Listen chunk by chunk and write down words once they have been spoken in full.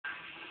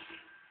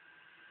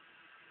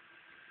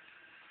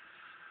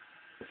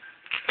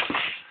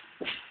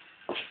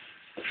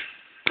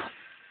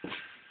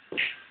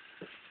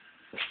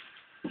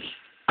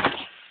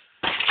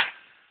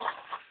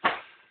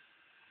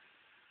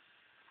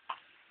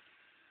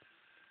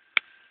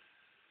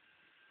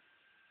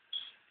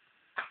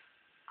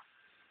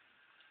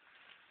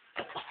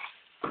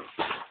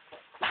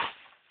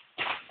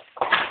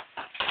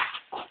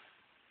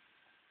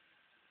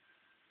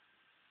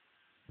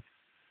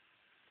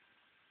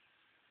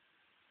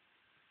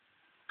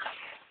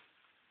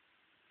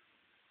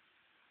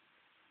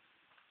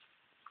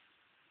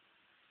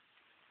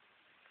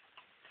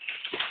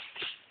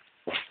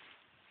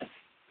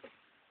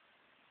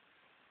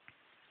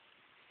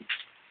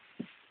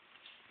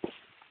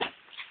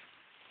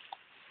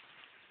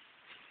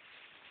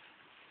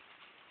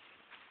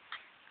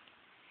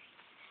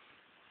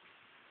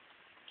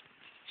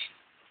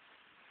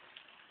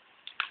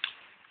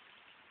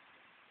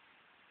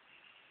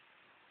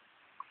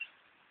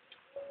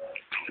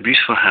a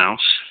beautiful house.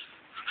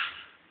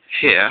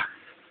 Here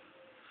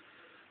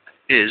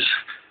is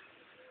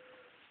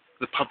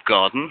the pub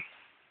garden.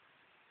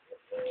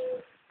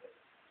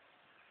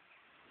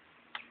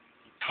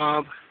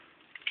 Pub.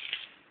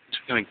 There's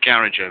a kind of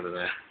garage over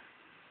there.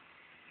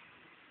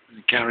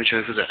 There's a garage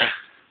over there.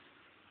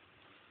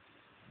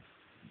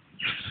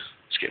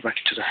 Let's get back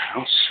into the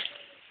house.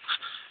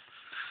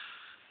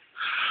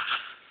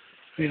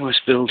 Very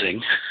nice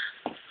building.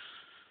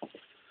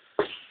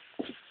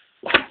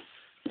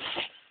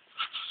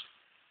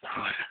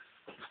 Right.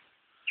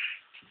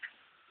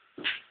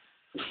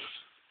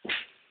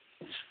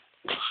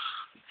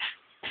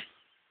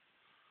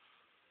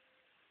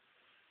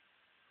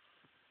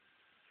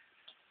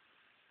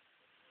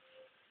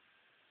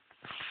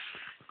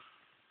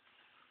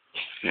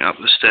 Get up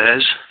the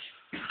stairs.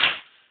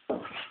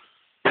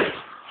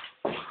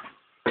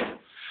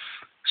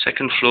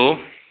 Second floor.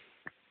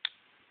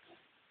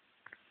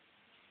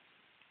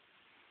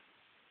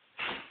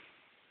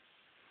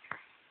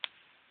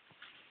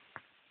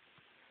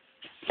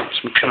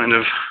 Some kind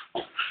of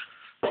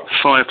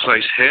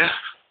fireplace here.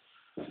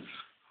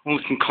 All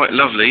looking quite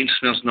lovely. It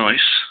smells nice.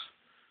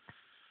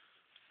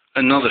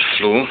 Another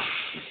floor.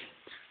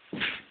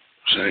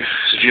 So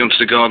there's a view onto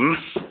the garden.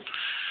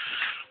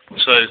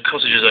 So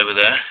cottages over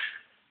there.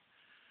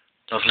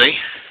 Lovely.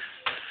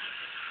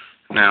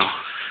 Now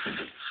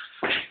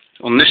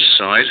on this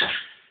side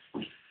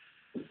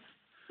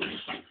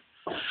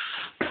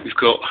we've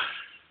got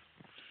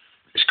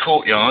this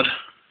courtyard,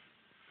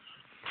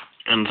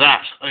 and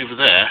that over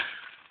there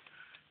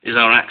is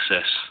our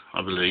access,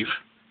 I believe.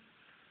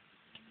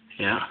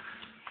 Yeah.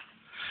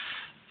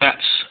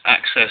 That's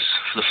access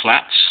for the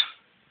flats,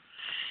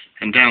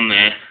 and down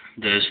there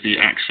there's the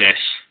access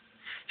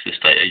to the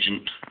estate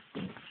agent.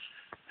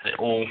 It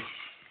all,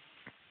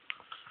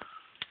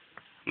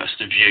 that's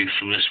the view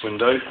from this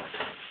window.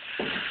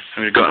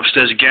 And we've got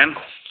upstairs again,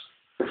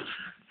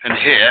 and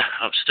here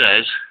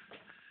upstairs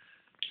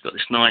you've got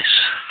this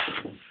nice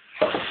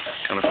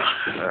kind of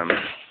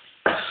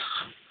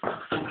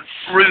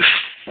roof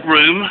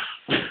room.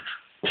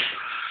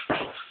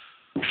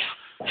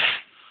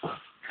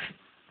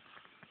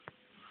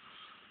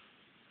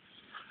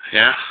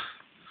 Yeah.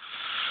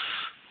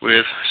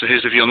 With, so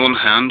here's the view on one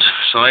hand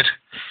side.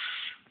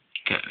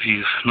 Get a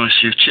view, nice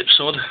view of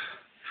Chipsod.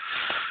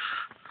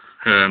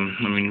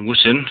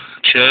 Wootton,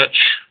 church,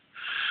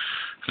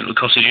 little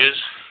cottages.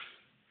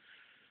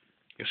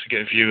 You have to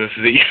get a view of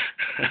the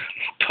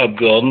pub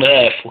garden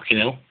there, fucking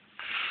hell.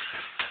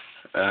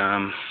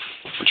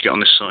 What you get on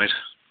this side?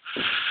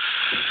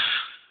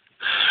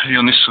 Here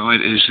on this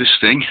side is this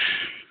thing.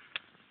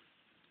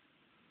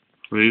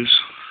 Roofs,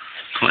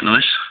 quite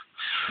nice.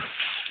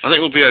 I think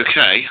we'll be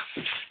okay.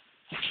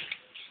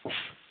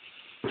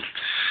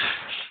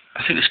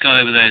 I think this guy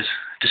over there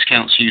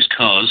discounts used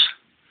cars.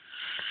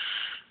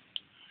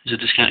 He's a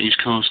discount used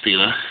cars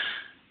dealer.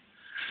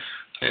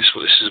 That's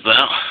what this is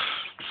about.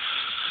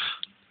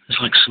 There's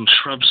like some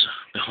shrubs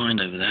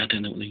behind over there. I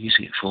don't know what they're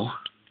using it for.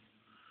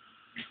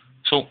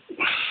 So,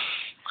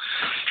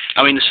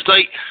 I mean, the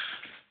state,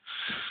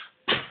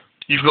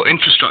 you've got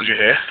infrastructure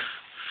here,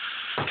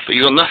 but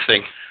you've got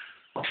nothing.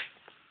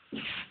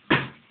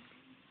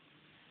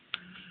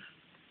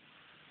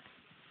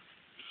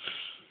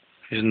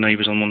 Here's the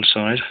neighbours on one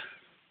side.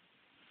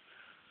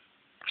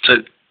 So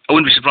I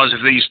wouldn't be surprised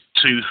if these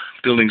two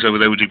buildings over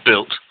there would be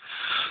built.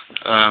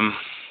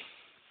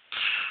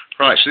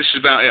 Right, so this is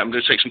about it. I'm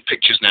going to take some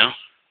pictures now.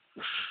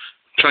 I'm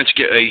trying to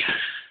get a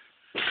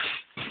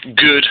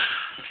good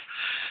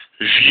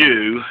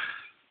view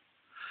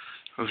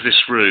of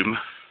this room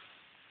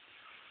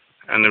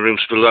and the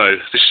rooms below.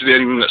 This is the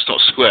only room that's not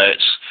square.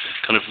 It's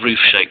kind of roof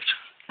shaped.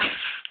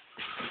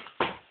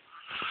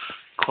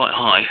 Quite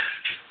high.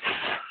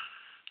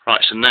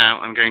 Right, so now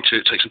I'm going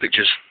to take some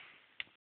pictures.